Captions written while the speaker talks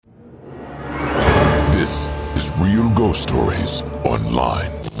This is Real Ghost Stories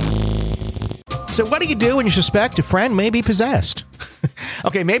Online. So what do you do when you suspect a friend may be possessed?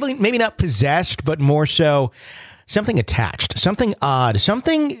 Okay, maybe not possessed, but more so something attached, something odd,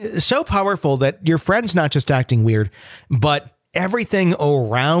 something so powerful that your friend's not just acting weird, but everything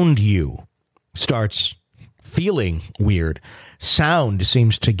around you starts feeling weird. Sound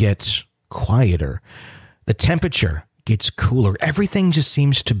seems to get quieter. The temperature gets cooler. Everything just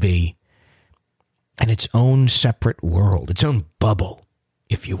seems to be in its own separate world, its own bubble,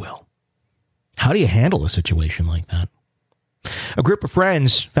 if you will. How do you handle a situation like that? A group of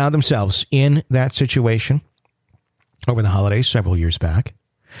friends found themselves in that situation over the holidays several years back.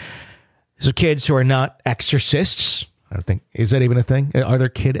 These are kids who are not exorcists. I don't think, is that even a thing? Are there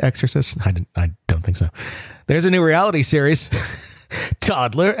kid exorcists? I don't think so. There's a new reality series,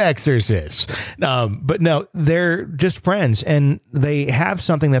 Toddler Exorcists. But no, they're just friends, and they have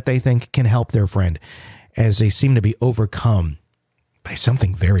something that they think can help their friend as they seem to be overcome by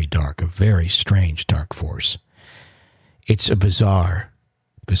something very dark, a very strange dark force. It's a bizarre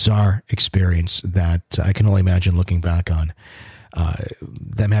experience that I can only imagine looking back on,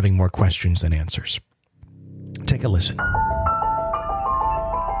 them having more questions than answers. Take a listen.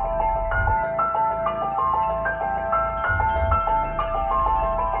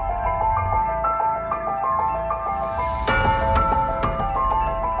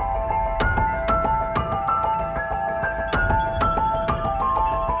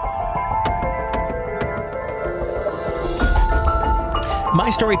 My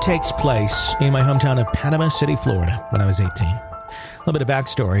story takes place in my hometown of Panama City, Florida, when I was 18. A little bit of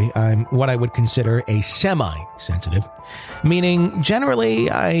backstory. I'm what I would consider a semi-sensitive, meaning generally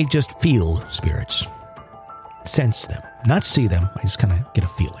I just feel spirits, sense them, not see them. I just kind of get a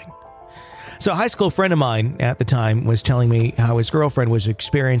feeling. So a high school friend of mine at the time was telling me how his girlfriend was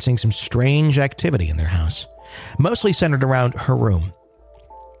experiencing some strange activity in their house, mostly centered around her room.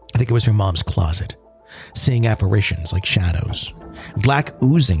 I think it was her mom's closet, seeing apparitions like shadows, black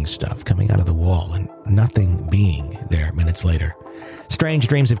oozing stuff coming out of the wall and nothing being there minutes later. Strange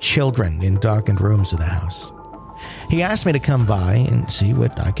dreams of children in darkened rooms of the house. He asked me to come by and see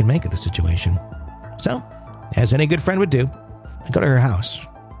what I can make of the situation. So, as any good friend would do, I go to her house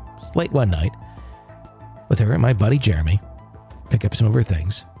late one night with her and my buddy Jeremy, pick up some of her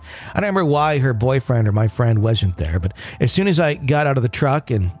things. I don't remember why her boyfriend or my friend wasn't there, but as soon as I got out of the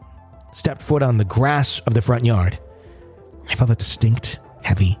truck and stepped foot on the grass of the front yard, I felt that distinct,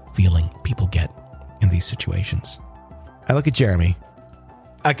 heavy feeling people get in these situations. I look at Jeremy.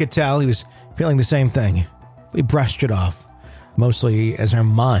 I could tell he was feeling the same thing. We brushed it off, mostly as our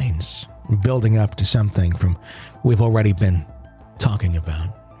minds were building up to something from we've already been talking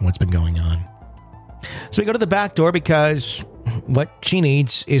about, what's been going on. So we go to the back door because what she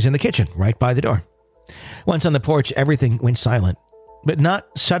needs is in the kitchen, right by the door. Once on the porch, everything went silent. But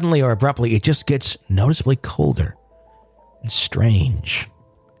not suddenly or abruptly, it just gets noticeably colder and strange.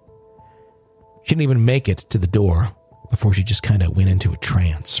 She didn't even make it to the door before she just kind of went into a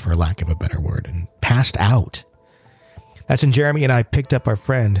trance, for lack of a better word, and passed out. That's when Jeremy and I picked up our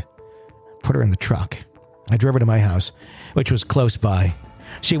friend, put her in the truck. I drove her to my house, which was close by.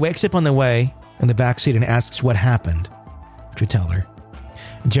 She wakes up on the way in the backseat and asks what happened, which we tell her.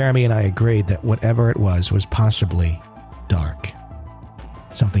 Jeremy and I agreed that whatever it was possibly dark.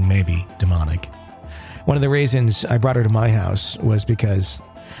 Something maybe demonic. One of the reasons I brought her to my house was because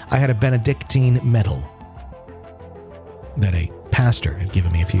I had a Benedictine medal that a pastor had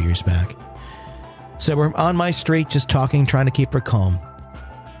given me a few years back. So we're on my street just talking, trying to keep her calm.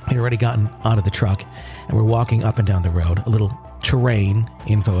 We'd already gotten out of the truck and we're walking up and down the road. A little terrain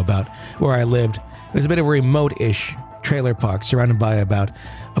info about where I lived. It was a bit of a remote-ish trailer park surrounded by about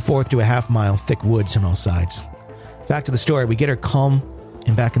a 1/4 to a 1/2 mile thick woods on all sides. Back to the story. We get her calm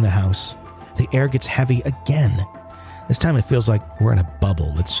and back in the house. The air gets heavy again. This time it feels like we're in a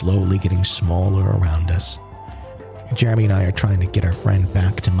bubble that's slowly getting smaller around us. Jeremy and I are trying to get our friend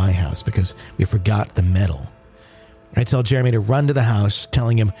back to my house because we forgot the medal. I tell Jeremy to run to the house,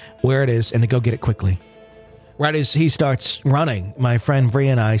 telling him where it is and to go get it quickly. Right as he starts running, my friend Bree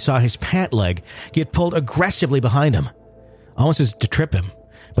and I saw his pant leg get pulled aggressively behind him, almost as to trip him.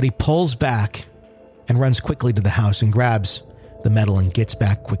 But he pulls back and runs quickly to the house and grabs the medal and gets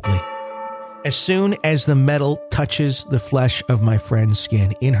back quickly. As soon as the medal touches the flesh of my friend's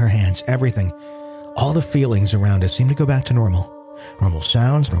skin in her hands, everything, all the feelings around us seem to go back to normal. Normal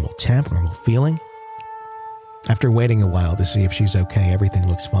sounds, normal temp, normal feeling. After waiting a while to see if she's okay, everything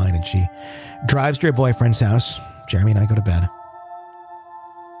looks fine, and she drives to her boyfriend's house. Jeremy and I go to bed.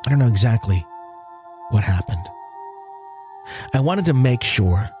 I don't know exactly what happened. I wanted to make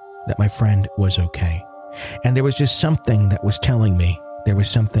sure that my friend was okay. And there was just something that was telling me there was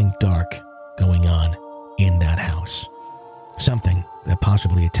something dark going on in that house. Something that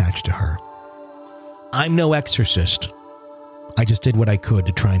possibly attached to her. I'm no exorcist. I just did what I could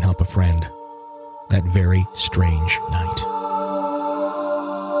to try and help a friend that very strange night.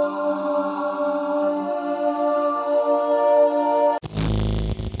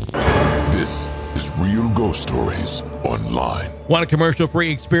 This is Real Ghost Stories Online. Want a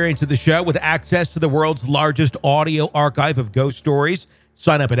commercial-free experience of the show with access to the world's largest audio archive of ghost stories?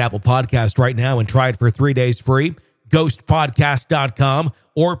 Sign up at Apple Podcast right now and try it for 3 days free. Ghostpodcast.com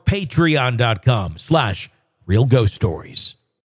or patreon.com/realghoststories.